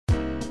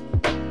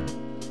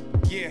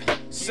Yeah,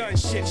 son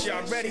shit,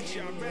 y'all ready?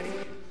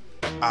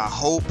 I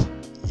hope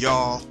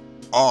y'all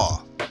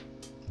are.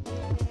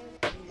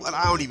 Well,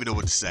 I don't even know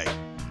what to say.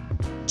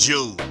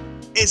 June.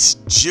 It's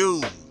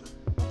June.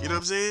 You know what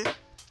I'm saying?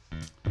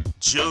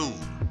 June.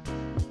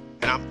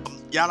 And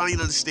y'all don't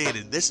even understand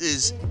it. This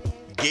is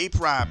Gay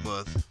Pride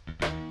Month,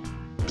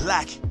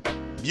 Black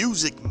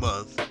Music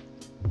Month,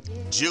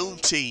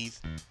 Juneteenth,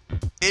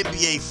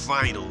 NBA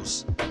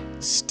Finals,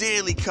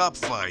 Stanley Cup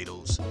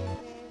Finals.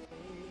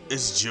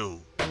 It's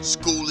June.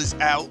 School is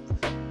out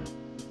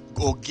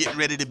or getting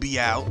ready to be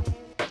out.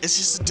 It's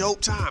just a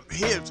dope time.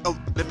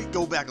 Let me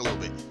go back a little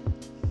bit.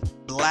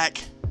 Black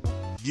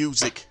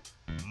Music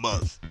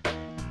Month,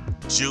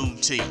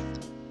 Juneteenth.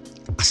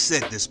 I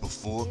said this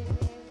before.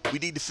 We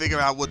need to figure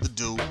out what to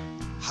do.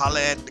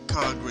 Holla at the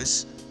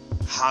Congress,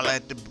 holla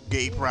at the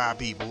gay pride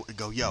people, and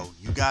go, yo,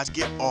 you guys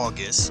get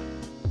August.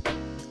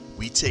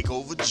 We take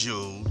over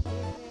June.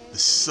 The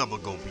summer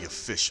gonna be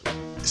official.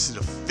 It's an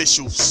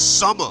official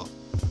summer.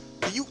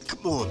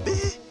 Come on,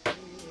 man.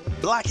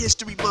 Black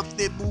History Month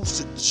then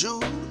moves to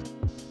June.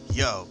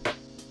 Yo,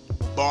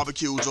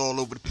 barbecues all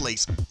over the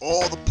place.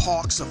 All the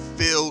parks are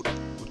filled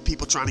with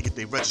people trying to get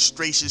their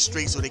registration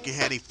straight so they can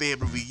have a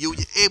family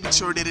reunion. And we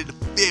turn it into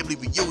Family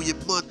Reunion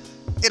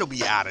Month. It'll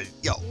be out of,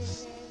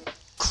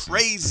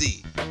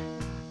 crazy.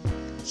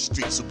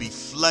 Streets will be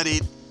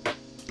flooded.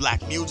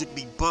 Black music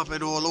be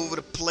bumping all over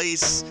the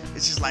place.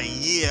 It's just like,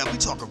 yeah, we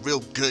talking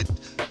real good.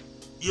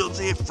 You know what I'm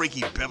saying?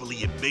 Frankie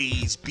Beverly and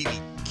Maze, B.B.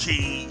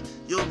 King.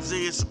 You know what I'm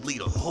saying? Some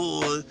Lita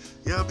Horn.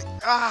 You know what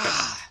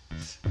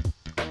I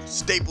mean?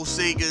 Staple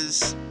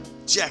singers.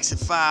 Jackson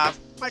 5.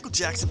 Michael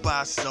Jackson by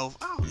himself.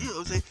 You know what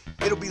I'm saying?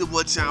 It'll be the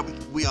one time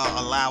we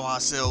allow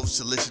ourselves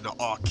to listen to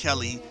R.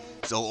 Kelly.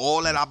 So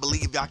all that I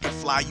Believe I Can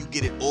Fly, you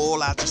get it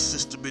all out your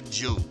system in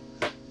June.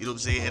 You know what I'm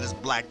saying? And as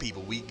black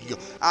people, we go,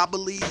 I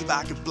Believe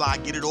I Can Fly,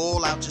 get it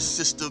all out your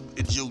system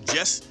in June.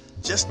 Just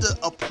the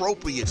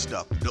appropriate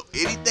stuff.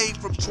 Anything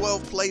from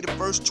 12 Play, the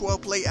first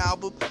 12 Play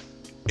album,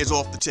 is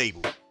off the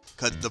table.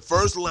 Because the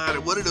first line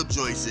of one of them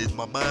joints is,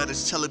 my mind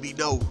is telling me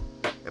no.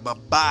 And my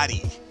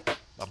body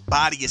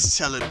is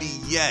telling me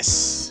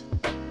yes.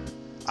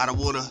 I don't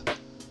want to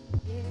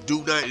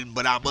do nothing,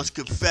 but I must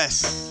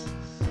confess.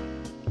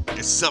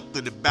 There's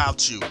something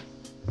about you.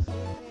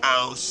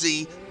 I don't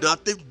see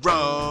nothing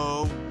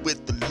wrong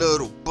with the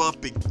little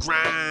bump and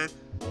grind.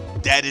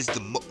 That is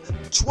the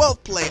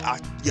 12 Play,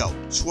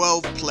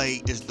 12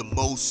 Play is the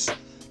most,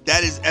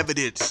 that is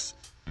evidence.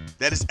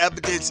 That is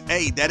evidence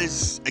A. That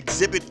is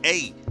exhibit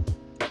A.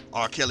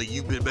 R. Kelly,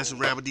 you've been messing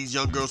around with these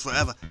young girls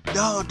forever.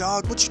 No,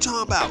 dog, what you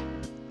talking about?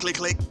 Click,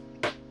 click.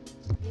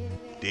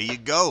 There you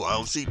go. I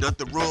don't see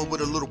nothing wrong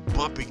with a little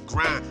bump and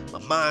grind. My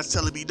mind's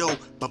telling me no,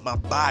 but my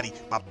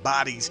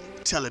body's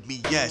telling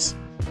me yes.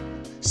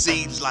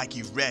 Seems like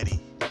you ready.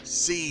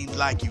 Seems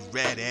like you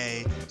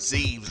ready.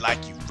 Seems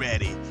like you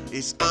ready.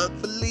 It's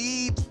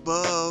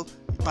unbelievable.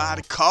 Your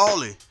body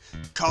calling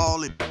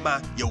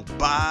your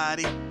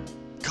body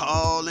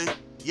calling.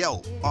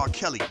 Yo, R.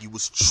 Kelly, you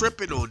was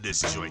tripping on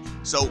this joint.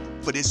 So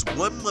for this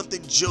 1 month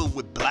in June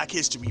with Black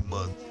History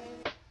Month,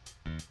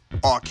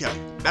 R. Kelly.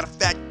 Matter of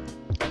fact,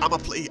 I'ma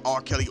play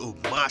R. Kelly on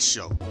my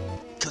show.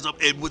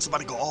 And when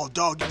somebody go, oh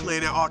dog, you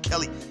playing that R.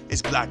 Kelly?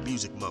 It's Black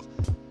Music Month.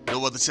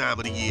 No other time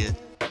of the year.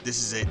 This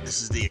is it.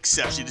 This is the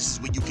exception. This is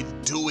when you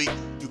can do it.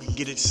 You can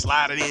get it,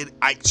 slide it in.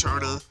 Ike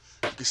Turner.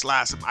 You can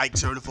slide some Ike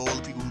Turner for all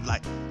the people who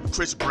like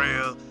Chris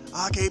Brown.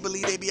 I can't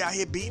believe they be out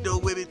here beating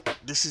on women.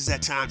 This is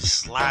that time to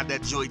slide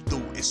that joint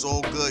through. It's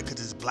all good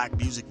because it's Black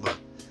Music Month.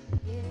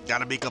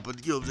 Gotta make up you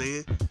know what I'm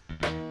saying?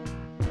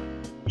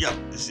 Yo,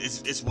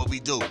 it's what we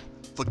do.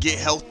 Forget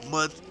Health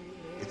Month.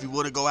 If you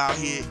want to go out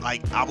here,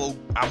 like I will,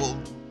 you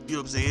know what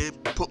I'm saying?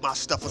 Put my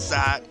stuff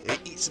aside and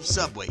eat some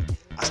Subway.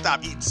 I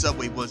stopped eating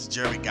Subway once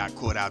Jerry got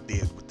caught out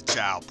there with the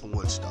child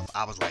porn stuff.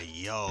 I was like,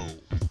 yo,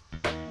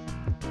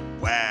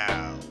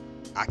 wow,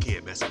 I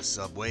can't mess with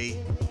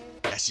Subway.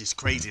 That's just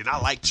crazy. And I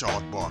like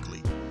Charles Barkley.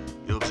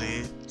 You know what I'm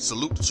saying?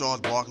 Salute to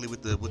Charles Barkley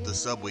with the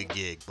Subway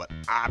gig. But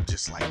I'm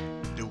just like,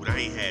 dude, I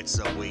ain't had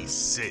Subway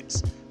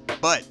since.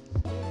 But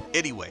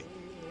anyway,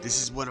 this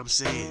is what I'm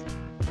saying.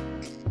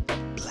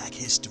 Black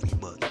History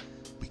Month.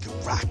 We can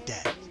rock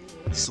that.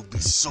 This will be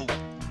so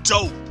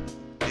dope.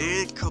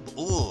 Man, come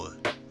on.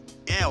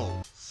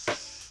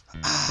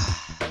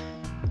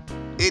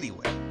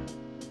 Anyway,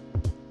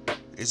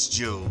 it's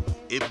June.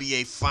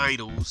 NBA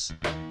Finals.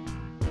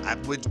 I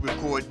went to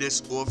record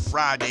this on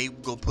Friday.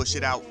 We're going to push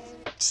it out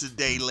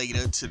today,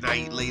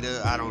 tonight,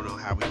 later. I don't know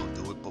how we're going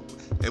to do it. But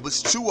it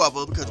was 2 of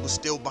them because we're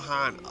still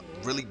behind,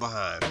 really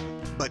behind.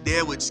 But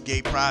now it's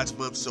Gay Pride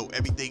Month, so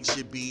everything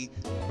should be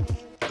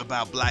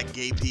about black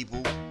gay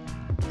people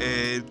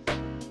and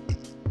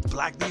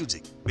black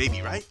music.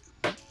 Maybe, right?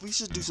 We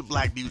should do some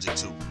black music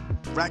too.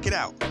 Rock it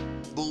out.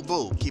 Boom,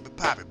 boom. Keep it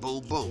popping.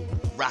 Boom, boom.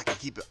 Rock it.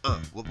 Keep it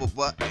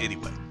what?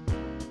 Anyway,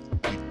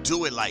 we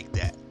do it like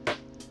that.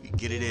 We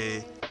get it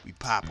in. We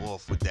pop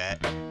off with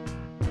that.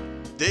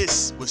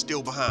 This, we're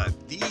still behind.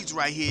 These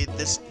right here,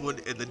 this one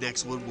and the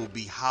next one will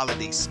be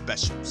holiday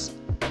specials.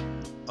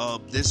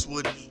 This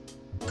one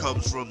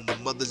comes from the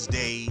Mother's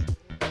Day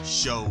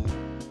show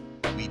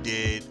we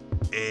did,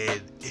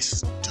 and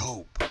it's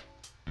dope.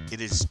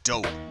 It is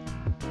dope.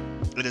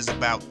 It is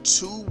about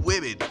two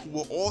women who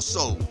were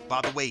also,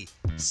 by the way,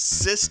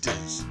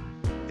 sisters,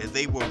 and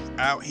they were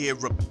out here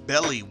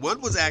rebelling.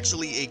 One was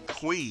actually a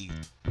queen,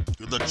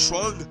 the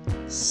Trung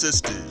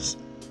sisters.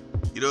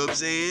 You know what I'm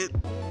saying?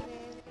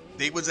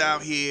 They was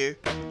out here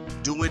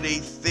doing a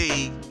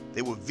thing.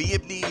 They were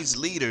Vietnamese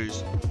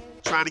leaders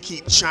trying to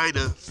keep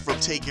China from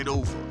taking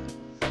over.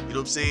 You know what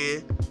I'm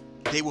saying?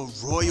 They were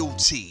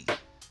royalty.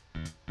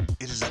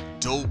 It is a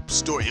dope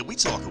story, and we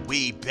talking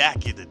way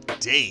back in the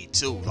day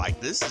too. Like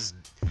this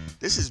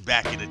is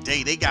back in the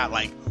day. They got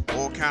like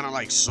all kind of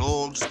like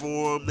songs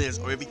for them. There's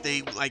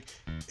everything. Like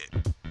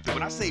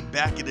when I say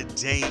back in the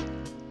day,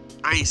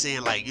 I ain't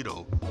saying like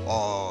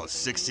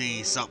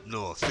 16 something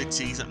or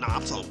 15 something. No,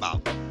 I'm talking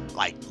about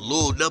like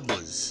little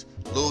numbers,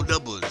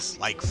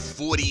 like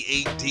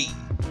 40 AD. You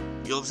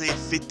know what I'm saying?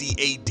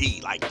 50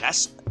 AD. Like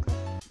that's,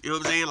 you know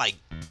what I'm saying? Like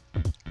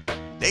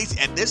they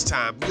at this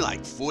time we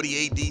like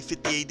 40 AD,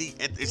 50 AD.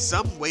 And in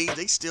some ways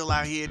they still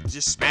out here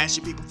just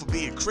smashing people for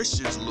being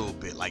Christians a little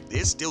bit. Like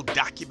there's still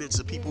documents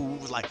of people who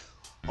was like,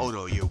 hold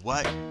on, you're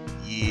what?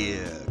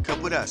 Yeah,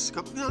 come with us.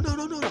 Come, no.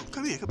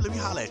 Come here, come let me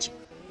holler at you.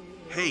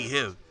 Hey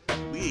him.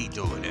 We ain't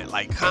doing that.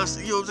 Like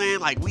constant, you know what I'm saying?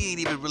 Like we ain't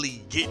even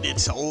really getting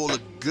into all the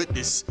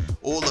goodness,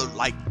 all the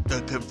like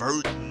the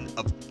converting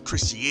of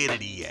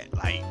Christianity yet.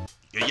 Like,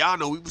 and y'all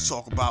know we was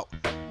talking about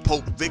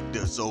Pope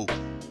Victor, so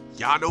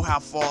y'all know how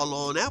far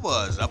along that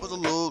was. That was a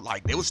little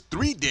like there was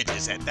 3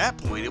 digits at that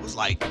point. It was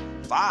like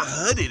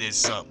 500 and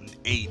something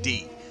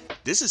AD.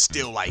 This is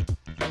still like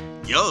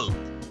young.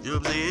 You know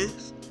what I'm saying?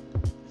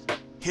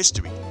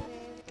 History.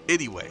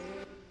 Anyway,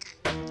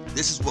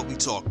 this is what we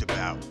talked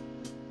about,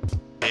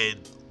 and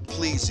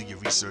please do your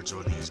research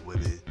on these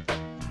women.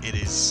 It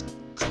is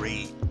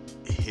great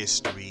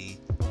history.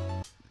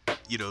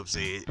 You know what I'm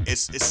saying?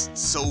 It's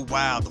so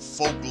wild. The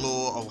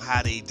folklore of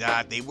how they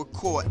died. They were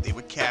caught, they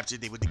were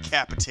captured, they were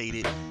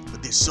decapitated.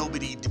 But there's so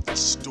many different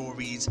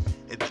stories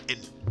and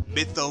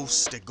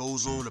mythos that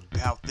goes on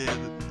about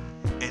them.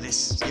 And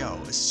it's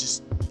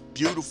just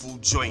beautiful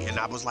joint. And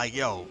I was like,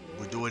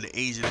 we're doing the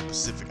Asian and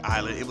Pacific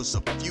Island. It was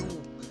a few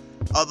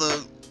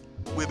other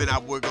women I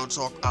was going to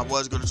talk about,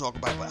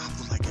 but I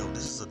was like,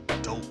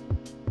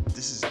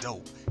 this is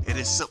dope, and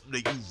it's something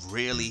that you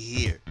rarely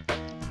hear.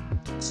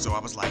 So I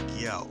was like,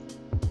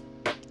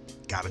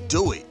 gotta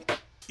do it.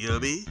 You know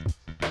what I mean?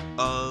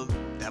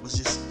 That was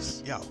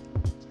just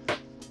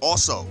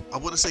Also, I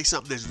want to say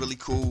something that's really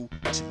cool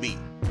to me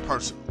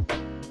personally.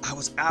 I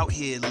was out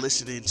here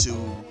listening to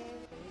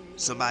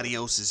somebody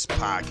else's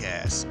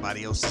podcast,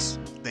 somebody else's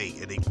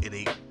thing, and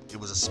it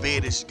was a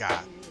Spanish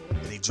guy,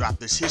 and they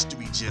dropped this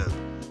history gem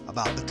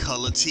about the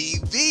color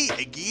TV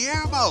and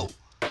Guillermo.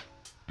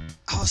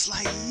 I was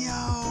like,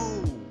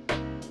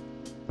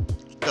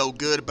 felt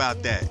good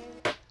about that.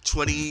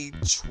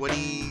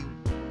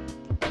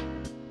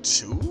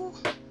 2022?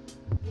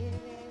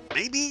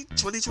 Maybe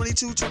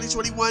 2022,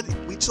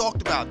 2021. We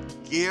talked about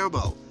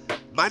Guillermo.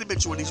 Might have been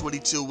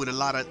 2022 with a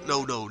lot of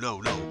no.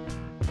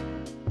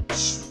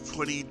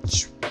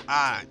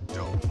 I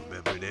don't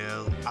remember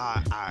now.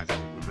 I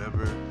don't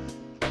remember.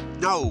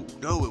 No,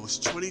 it was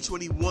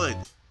 2021.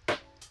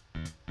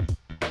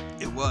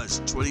 It was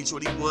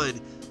 2021.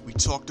 We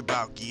talked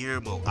about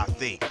Guillermo, I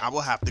think. I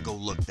will have to go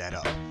look that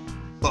up.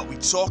 But we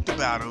talked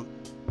about him,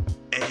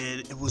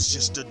 and it was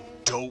just a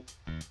dope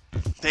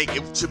thing.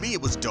 To me,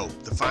 it was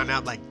dope to find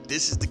out, like,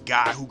 this is the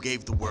guy who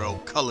gave the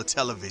world color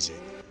television.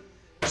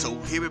 So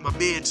hearing my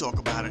man talk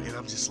about it, and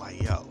I'm just like,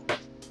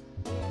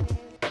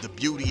 the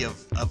beauty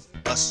of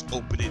us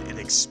opening and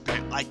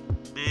expand. Like,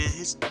 man,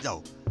 it's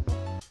dope.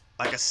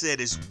 Like I said,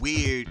 it's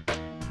weird.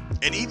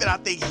 And even I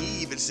think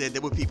he even said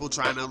there were people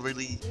trying to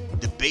really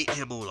debate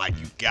him on, like,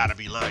 you gotta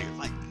be lying.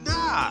 Like, nah,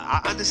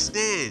 I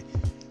understand.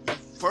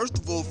 First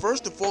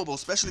and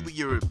foremost, especially when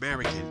you're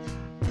American,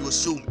 you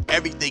assume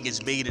everything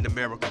is made in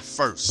America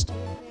first.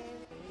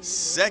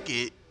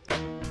 Second,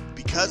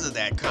 because of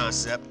that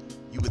concept,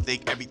 you would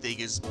think everything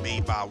is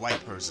made by a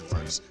white person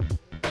first.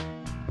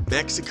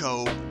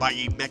 Mexico, by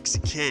a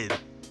Mexican,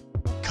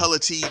 color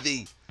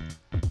TV,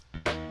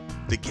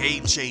 the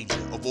game changer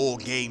of all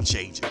game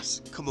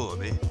changers. Come on,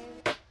 man.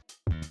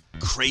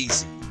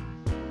 Crazy.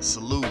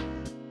 Salute.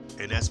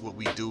 And that's what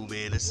we do,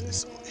 man.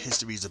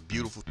 History is a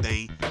beautiful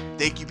thing.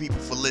 Thank you, people,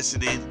 for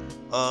listening.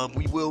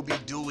 We will be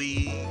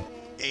doing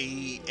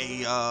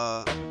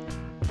a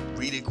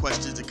reading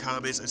questions and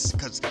comments,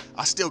 because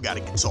I still got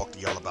to talk to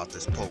y'all about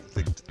this Pope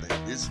Victor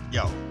thing. It's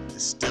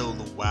still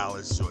the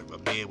wildest joint. My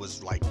man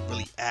was like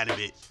really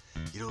adamant.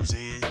 You know what I'm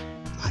saying?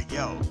 Like,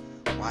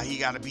 why he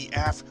gotta be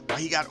just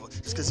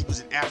because he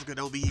was in Africa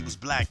don't mean he was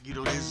black. You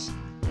know, there's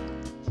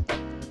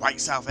white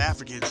South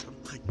Africans. I'm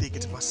like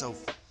thinking to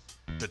myself,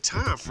 the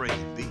time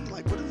frame, be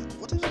like,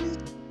 what is he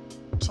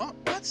talk?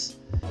 What?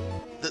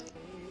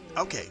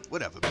 Okay,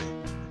 whatever,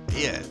 man.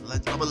 Yeah,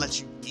 I'm gonna let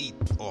you eat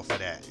off of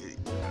that.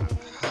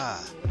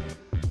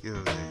 You know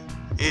what I'm saying?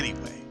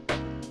 Anyway,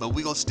 But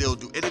we gonna still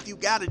do. And if you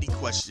got any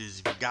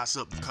questions, if you got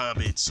something,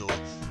 comments or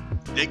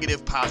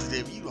negative,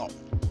 positive,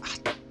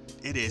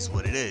 it is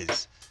what it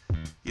is.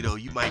 You know,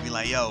 you might be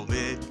like, yo,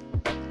 man,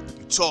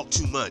 you talk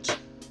too much. You know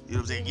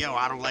what I'm saying? Yo,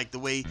 I don't like the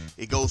way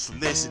it goes from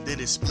this and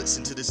then it splits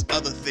into this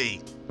other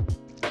thing.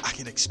 I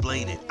can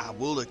explain it. I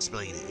will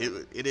explain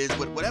it. It is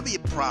whatever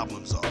your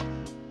problems are,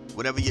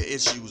 whatever your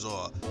issues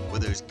are,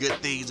 whether it's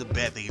good things or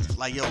bad things.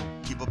 Like, yo,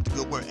 keep up the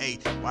good work. Hey,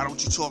 why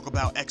don't you talk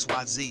about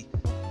XYZ?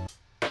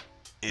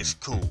 It's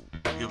cool. You know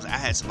what I'm saying? I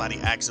had somebody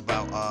ask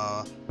about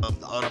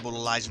the Honorable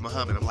Elijah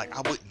Muhammad. I'm like,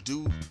 I wouldn't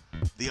do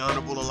the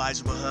Honorable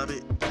Elijah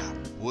Muhammad. I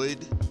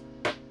would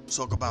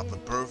talk about the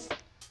birth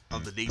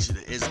of the Nation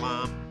of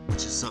Islam,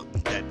 which is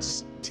something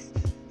that's,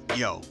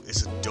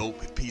 it's a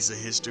dope piece of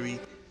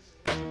history.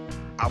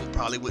 I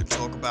probably wouldn't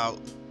talk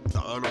about the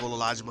Honorable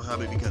Elijah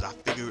Muhammad because I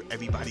figure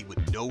everybody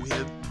would know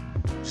him.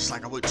 Just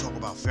like I wouldn't talk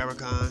about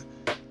Farrakhan.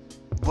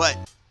 But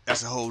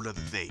that's a whole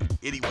nother thing.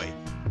 Anyway,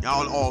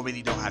 y'all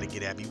already know how to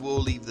get at me.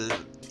 We'll leave the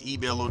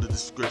email on the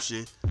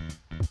description.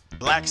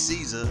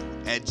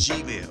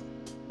 BlackCaesar@gmail.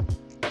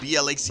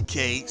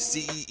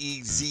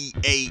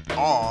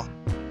 BlackCeezar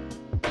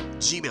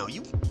Gmail.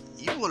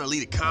 You want to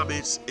leave the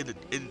comments in a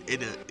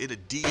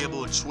DM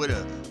on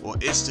Twitter or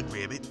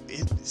Instagram.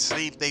 It's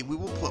same thing. We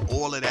will put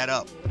all of that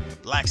up.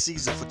 Black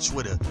Caesar for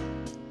Twitter.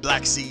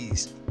 Black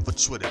C's for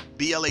Twitter.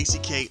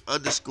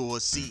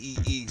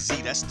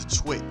 BLACK_CEEZ. That's the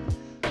twit.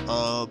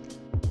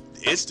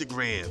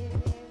 Instagram.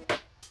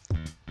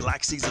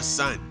 Black Caesar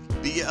Son.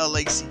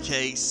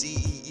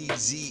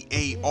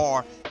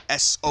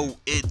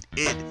 BLACKCEEZARSONN.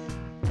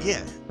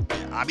 Yeah.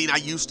 I mean, I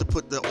used to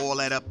put all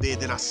that up there,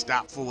 then I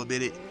stopped for a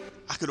minute.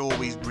 I could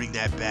always bring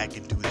that back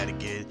and do that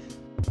again.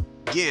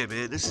 Yeah,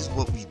 man, this is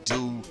what we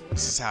do.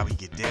 This is how we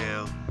get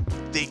down.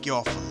 Thank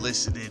y'all for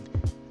listening.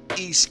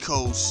 East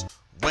Coast,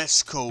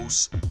 West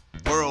Coast,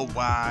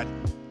 worldwide.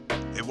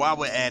 And while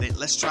we're at it,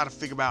 let's try to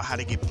figure out how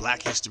to get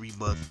Black History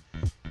Month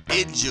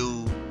in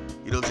June.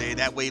 You know what I'm saying?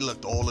 That way,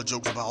 look, all the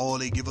jokes about,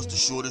 they give us the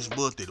shortest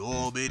month and,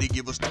 man, they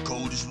give us the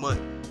coldest month.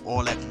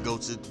 All that can go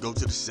to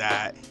the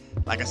side.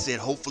 Like I said,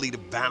 hopefully the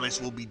violence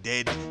will be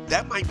dead.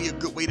 That might be a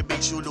good way to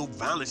make sure no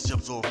violence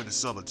jumps off in the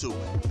summer, too.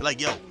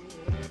 Like, yo,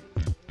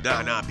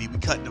 nah, B, we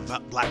cutting the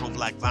black on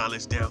black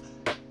violence down.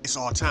 It's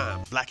our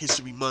time. Black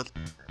History Month,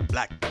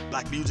 Black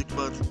Music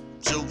Month,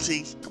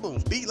 Juneteenth. Come on,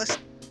 B, let's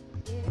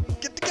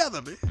get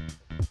together, man.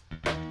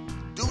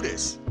 Do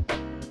this.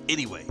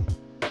 Anyway.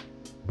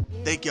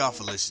 Thank y'all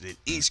for listening.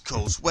 East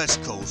Coast,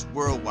 West Coast,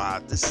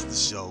 worldwide. This is the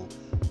show.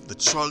 The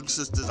Trung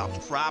Sisters. I'm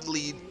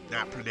probably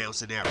not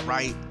pronouncing that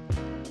right,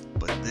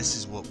 but this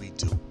is what we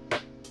do.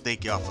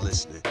 Thank y'all for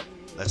listening.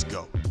 Let's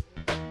go.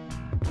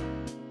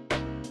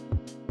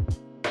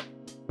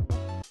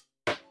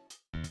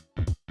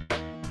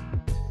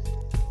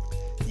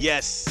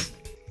 Yes.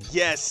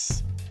 You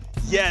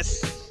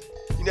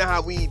know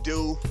how we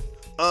do.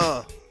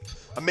 I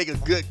make a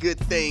good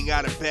thing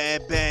out of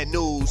bad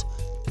news.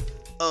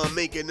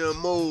 Making them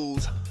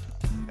moves,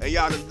 and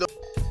y'all just know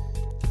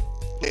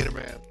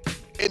around.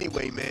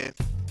 Anyway, man,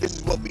 this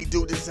is what we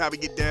do. This is how we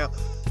get down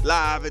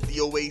live at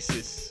the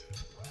Oasis,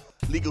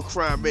 Legal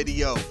Crime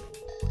Radio.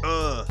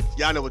 Y'all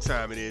know what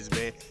time it is,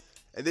 man.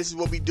 And this is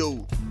what we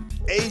do.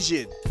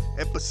 Asian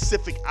and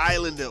Pacific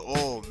Islander.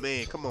 Oh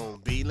man, come on,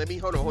 B.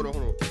 Hold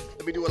on.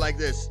 Let me do it like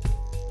this.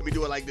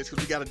 Because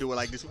we gotta do it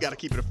like this. We gotta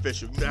keep it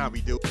official. You know how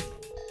we do.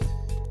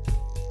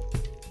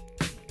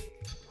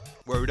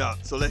 Word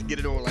up. So let's get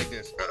it on like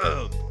this.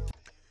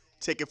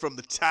 Take it from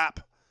the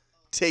top.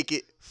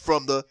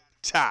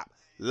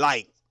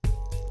 Like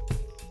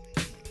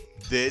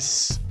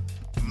this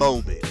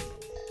moment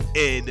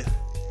in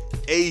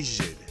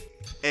Asian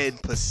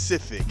and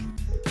Pacific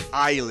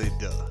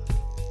Islander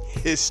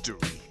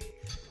history.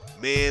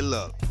 Man,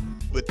 look,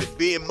 with it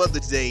being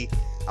Mother's Day,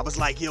 I was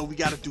like, we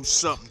gotta do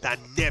something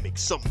dynamic,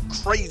 something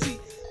crazy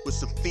with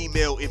some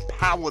female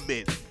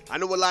empowerment. I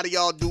know a lot of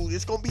y'all do.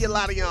 It's gonna be a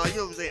lot of y'all, you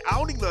know what I'm saying? I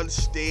don't even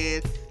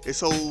understand this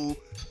whole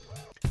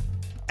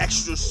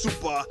extra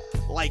super,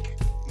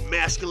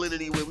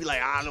 masculinity where we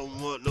I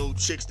don't want no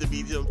chicks to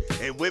be them,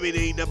 and women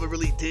ain't never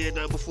really did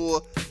nothing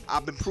before.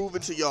 I've been proving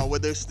to y'all,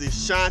 whether it's the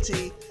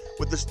Shanti,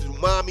 whether it's the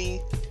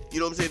Umami, you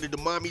know what I'm saying, the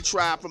Umami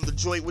tribe from the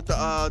joint with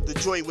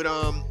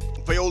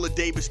Viola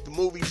Davis, the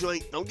movie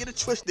joint. Don't get it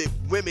twisted.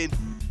 Women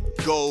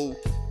go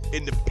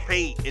in the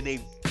paint and they,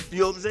 you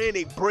know what I'm saying,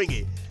 they bring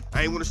it.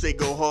 I ain't want to say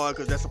go hard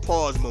because that's a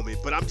pause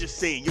moment, but I'm just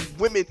saying,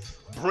 women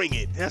bring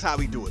it. That's how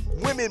we do it.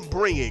 Women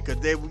bring it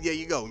because there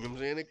you go. You know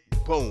what I'm saying?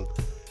 Boom.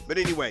 But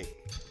anyway,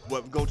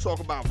 what we're going to talk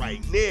about right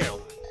now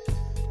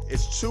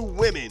is two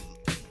women,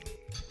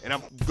 and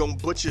I'm going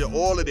to butcher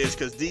all of this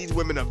because these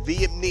women are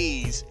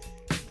Vietnamese,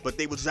 but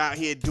they was out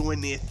here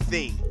doing their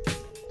thing.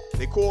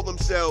 They were called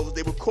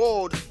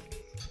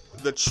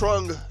the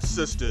Trung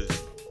Sisters.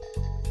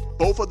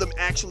 Both of them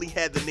actually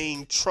had the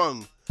name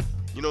Trung.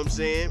 You know what I'm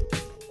saying?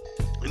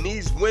 And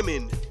these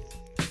women,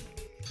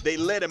 they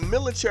led a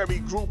military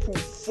group who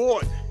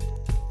fought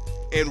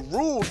and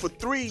ruled for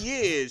 3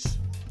 years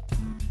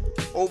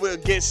over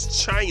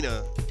against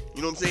China. You know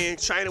You know what I'm saying?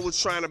 China was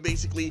trying to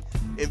basically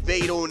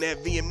invade on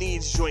that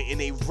Vietnamese joint,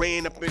 and they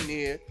ran up in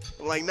there.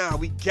 I'm like, nah,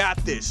 we got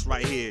this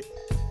right here.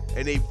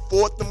 And they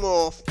fought them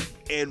off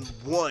and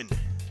won.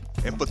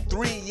 And for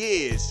 3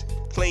 years,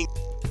 playing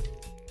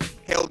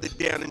held it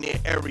down in their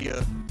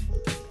area,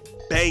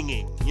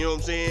 banging. You know what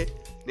I'm saying?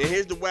 Now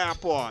here's the wild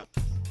part.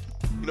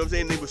 You know what I'm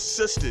saying? They were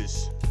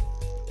sisters.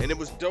 And it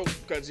was dope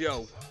because,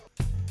 yo,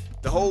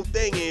 the whole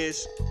thing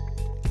is,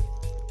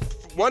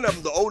 one of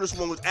them, the oldest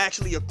one, was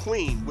actually a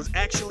queen, was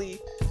actually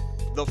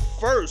the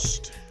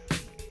first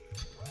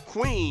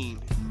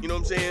queen, you know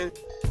what I'm saying,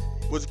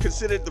 was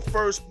considered the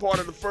first part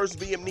of the first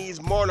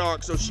Vietnamese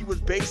monarch. So she was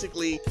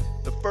basically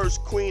the first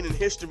queen in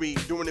history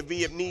during the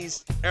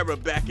Vietnamese era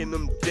back in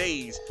them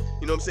days.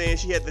 You know what I'm saying?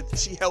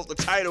 She held the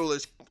title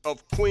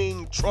of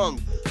Queen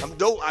Trung.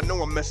 I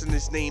know I'm messing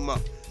this name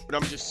up, but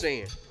I'm just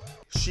saying.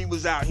 She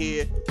was out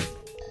here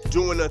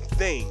doing a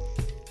thing.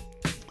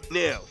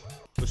 Now,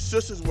 the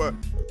sisters were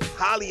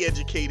highly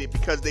educated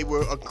because they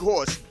were, of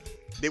course,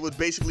 they was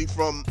basically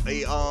from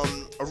a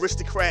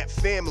aristocrat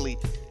family.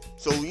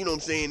 So, you know what I'm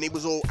saying, they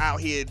was all out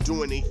here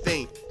doing their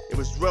thing. It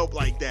was dope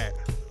like that.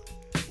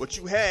 What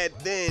you had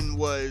then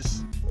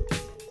was,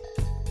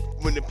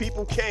 when the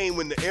people came,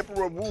 when the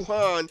Emperor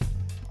Wuhan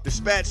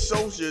dispatched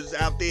soldiers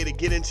out there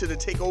to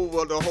take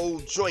over the whole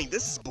joint.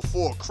 This is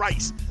before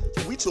Christ.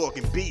 So we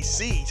talking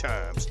BC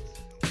times.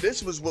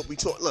 This was what we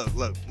taught. Look.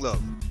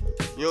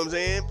 You know what I'm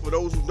saying? For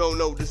those who don't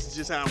know, this is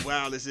just how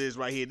wild this is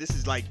right here. This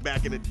is like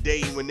back in the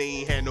day when they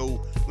ain't had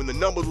when the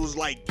numbers was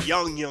like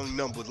young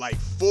numbers, like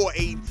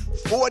 40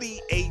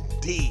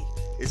 AD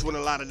is when a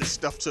lot of this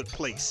stuff took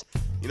place.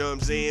 You know what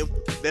I'm saying?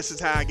 This is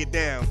how I get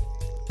down.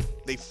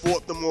 They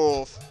fought them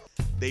off.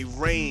 They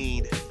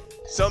reigned.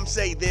 Some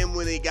say then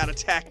when they got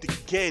attacked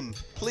again,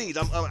 please,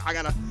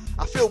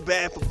 I feel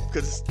bad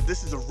because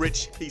this is a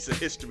rich piece of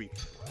history.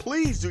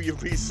 Please do your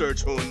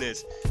research on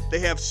this. They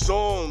have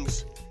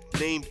songs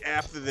named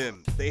after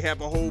them. They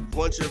have a whole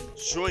bunch of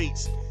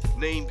joints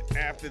named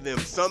after them.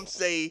 Some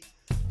say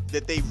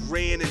that they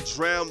ran and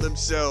drowned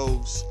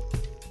themselves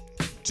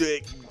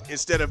to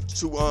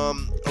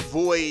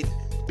avoid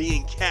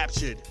being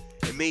captured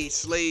and made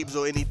slaves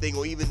or anything,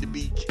 or even to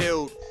be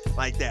killed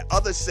like that.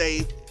 Others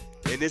say,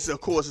 and this of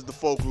course is the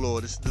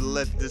folklore, this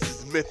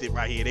is mythic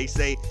right here. They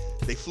say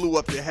they flew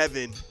up to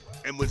heaven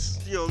and was,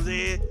 you know what I'm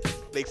saying?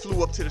 They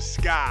flew up to the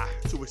sky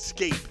to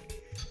escape.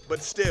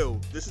 But still,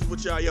 this is what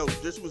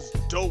this was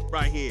dope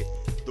right here.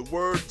 The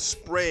word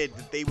spread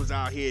that they was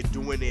out here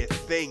doing their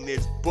thing.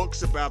 There's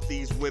books about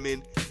these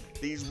women.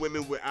 These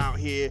women were out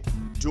here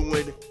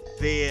doing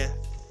their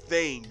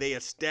thing. They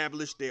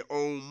established their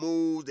own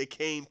moves. They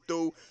came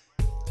through,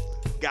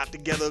 got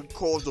together,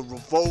 caused a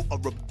revolt, a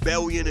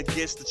rebellion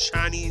against the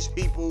Chinese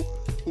people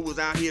who was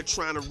out here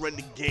trying to run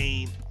the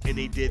game, and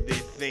they did their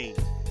thing.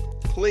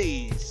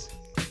 Please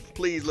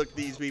look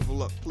these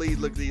people up. Please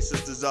look these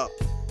sisters up.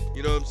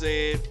 You know what I'm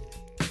saying?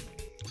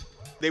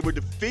 They were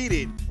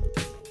defeated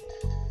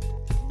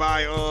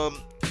by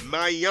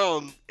Ma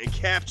Young and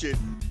captured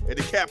and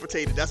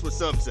decapitated. That's what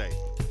some say.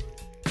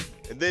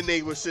 And then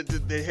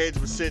their heads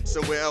were sent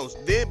somewhere else.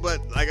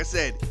 But like I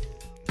said,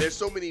 there's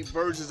so many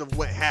versions of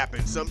what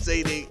happened. Some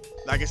say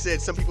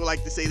some people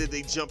like to say that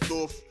they jumped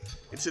off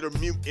into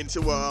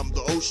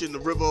the ocean, the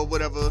river, or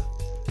whatever,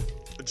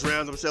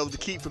 drowned themselves to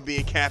keep from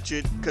being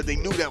captured because they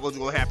knew that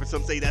wasn't going to happen.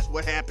 Some say that's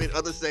what happened.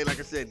 Others say, like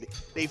I said,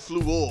 they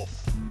flew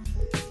off.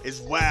 It's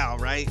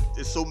wild, right?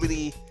 There's so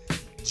many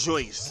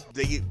joints.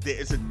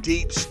 It's a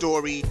deep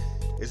story.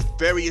 There's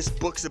various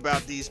books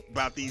about these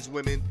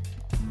women.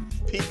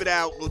 Peep it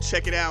out. Go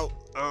check it out.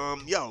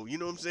 You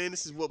know what I'm saying?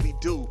 This is what we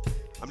do.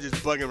 I'm just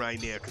bugging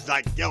right now because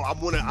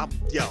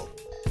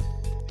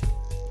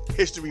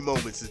history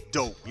moments is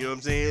dope. You know what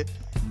I'm saying?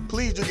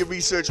 Please do your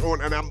research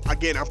on, and I'm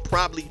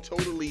probably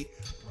totally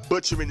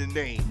butchering the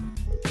name,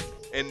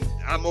 and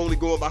I'm only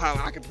going by how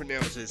I can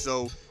pronounce it.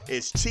 So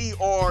it's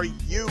Trung,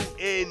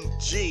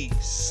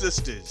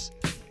 sisters.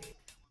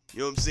 You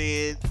know what I'm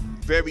saying?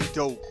 Very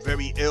dope,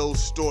 very ill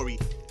story.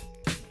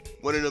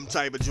 One of them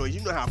type of joints.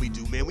 You know how we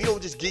do, man. We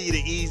don't just give you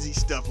the easy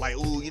stuff like,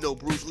 ooh,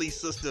 Bruce Lee's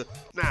sister.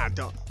 Nah,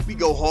 dog. We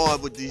go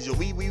hard with these.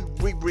 We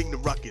bring the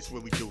ruckus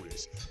when we do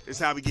this. This is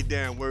how we get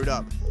down. Word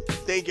up.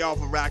 Thank y'all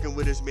for rocking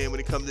with us, man, when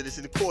it comes to this.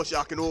 And of course,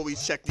 y'all can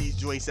always check these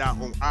joints out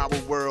on Our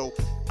World,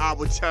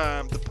 Our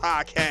Time, the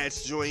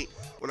podcast joint,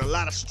 on a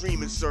lot of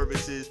streaming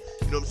services.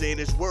 You know what I'm saying?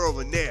 This world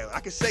of now. I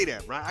can say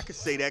that, right? I can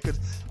say that because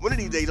one of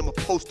these days I'm going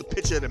to post a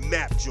picture of the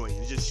map joint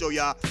and just show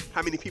y'all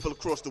how many people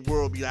across the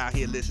world be out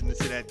here listening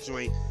to that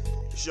joint.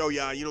 Show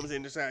y'all, you know what I'm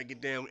saying, this is how I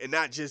get down. And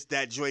not just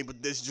that joint,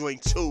 but this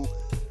joint too.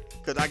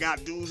 Because I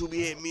got dudes who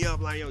be hitting me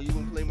up like, yo, you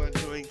gonna play my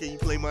joint? Can you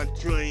play my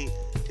joint?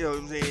 You know what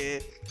I'm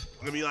saying? I'm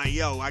gonna be like,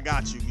 yo, I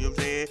got you. You know what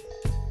I'm saying?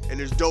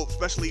 And it's dope,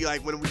 especially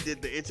like when we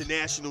did the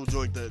international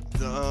joint, the you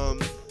know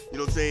what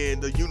I'm saying,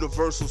 the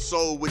Universal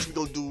Soul, which we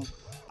gonna do,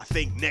 I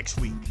think, next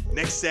week.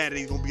 Next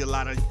Saturday is gonna be a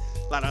lot of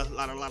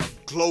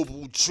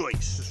global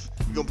joints.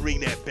 We gonna bring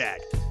that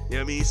back. You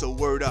know what I mean? So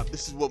word up.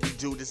 This is what we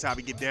do. This is how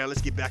we get down. Let's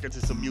get back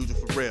into some music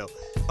for real.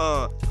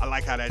 I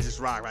like how that just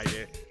rock right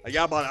there. Like,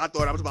 I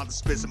thought I was about to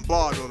spit some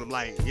bars on them.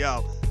 Like,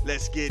 yo,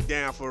 let's get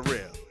down for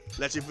real.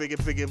 Let you figure,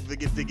 ziggy.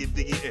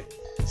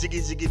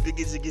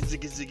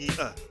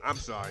 I'm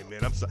sorry,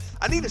 man. I'm sorry.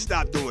 I need to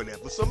stop doing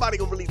that. But somebody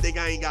gonna really think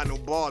I ain't got no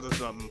bars or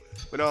something.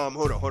 But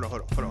hold on.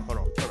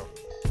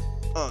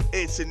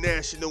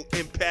 International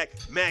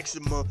impact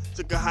maximum.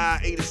 Took a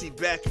hiatus, he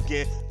back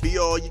again. Be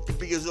all you can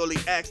be is all he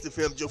asked of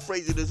him. Joe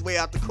Frazier this way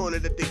out the corner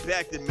that they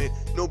backed him in.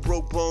 No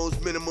broke bones,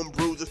 minimum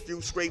bruise, a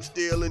few scrapes,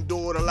 still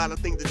endured a lot of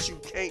things that you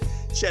can't.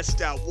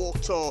 Chest out,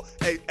 walk tall,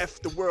 F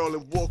the world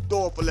and walked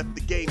off. I left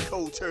the game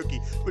cold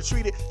turkey.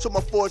 Retreated to my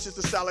fortress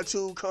of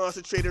solitude,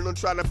 concentrated on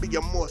trying to be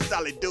a more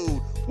solid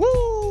dude.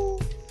 Woo!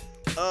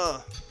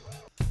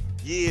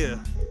 Yeah.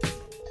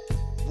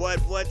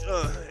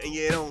 And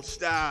yeah, don't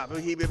stop.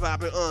 And keep it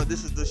poppin',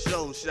 this is the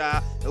show,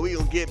 shy. And we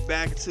gon' get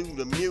back to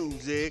the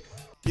music.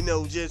 You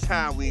know just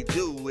how we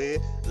do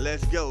it.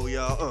 Let's go,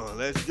 y'all.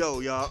 Let's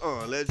go,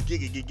 y'all. Let's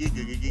go, y'all.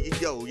 Let's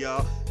go,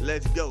 y'all.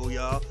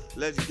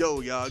 Let's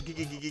go, y'all.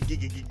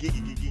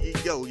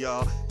 Go,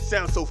 y'all.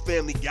 Sounds so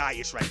Family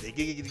Guy-ish right there.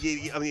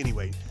 I mean,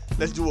 anyway,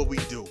 let's do what we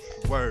do.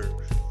 Word.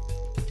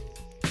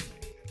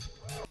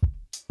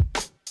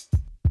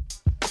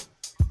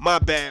 My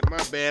bad.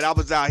 I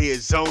was out here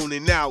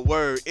zoning out.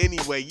 Word.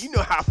 Anyway, you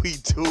know how we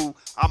do.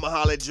 I'ma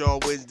holler at y'all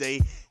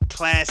Wednesday.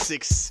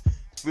 Classics.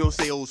 We don't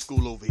say old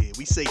school over here.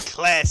 We say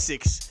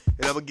classics.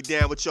 And I'm gonna get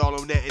down with y'all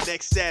on that. And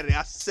next Saturday,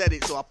 I said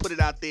it, so I put it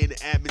out there in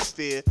the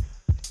atmosphere.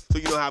 So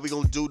you know how we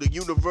gonna do the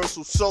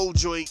Universal Soul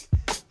joint.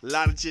 A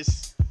lot of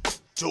just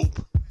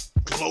dope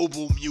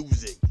global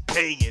music.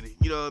 Banging it.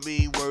 You know what I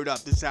mean? Word up.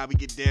 This is how we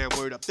get down.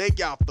 Word up. Thank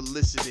y'all for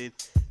listening.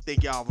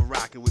 Thank y'all for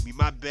rocking with me.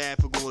 My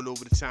bad for going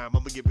over the time.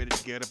 I'm gonna get ready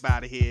to get up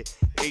out of here.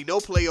 Ain't no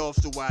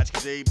playoffs to watch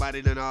because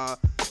everybody done,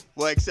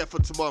 well, except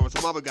for tomorrow.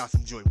 Tomorrow got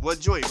some joint. One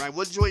joint, right?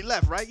 One joint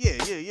left, right?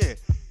 Yeah.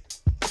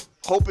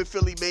 Hoping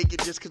Philly make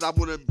it just because I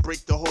want to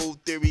break the whole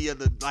theory of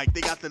the, like, they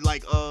got the,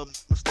 like,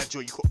 what's that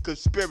joint?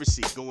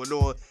 Conspiracy going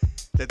on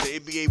that the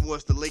NBA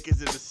wants the Lakers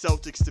and the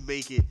Celtics to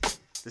make it.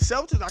 The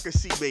Celtics I can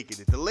see making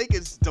it. The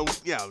Lakers don't,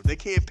 they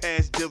can't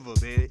pass Denver,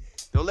 man.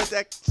 Don't let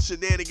that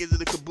shenanigans and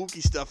the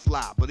kabuki stuff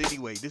fly. But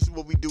anyway, this is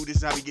what we do. This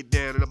is how we get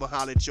down. And I'm going to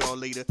holler at y'all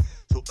later.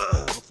 So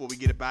before we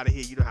get up out of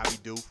here, you know how we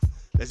do.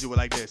 Let's do it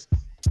like this.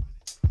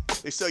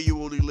 They say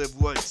you only live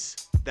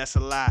once. That's a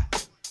lie.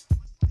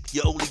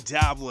 You only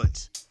die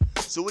once.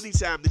 So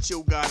anytime that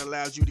your God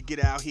allows you to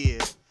get out here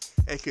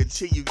and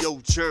continue your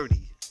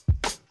journey,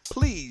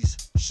 please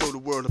show the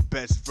world the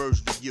best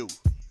version of you.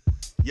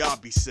 Y'all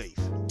be safe.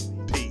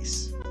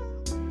 Peace.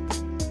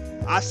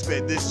 I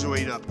sped this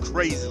joint up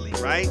crazily,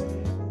 right?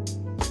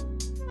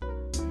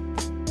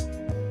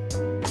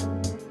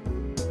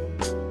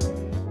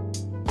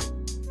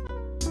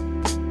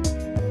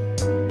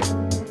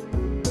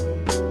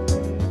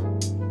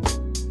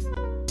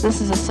 This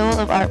is a Soul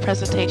of Art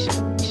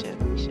presentation.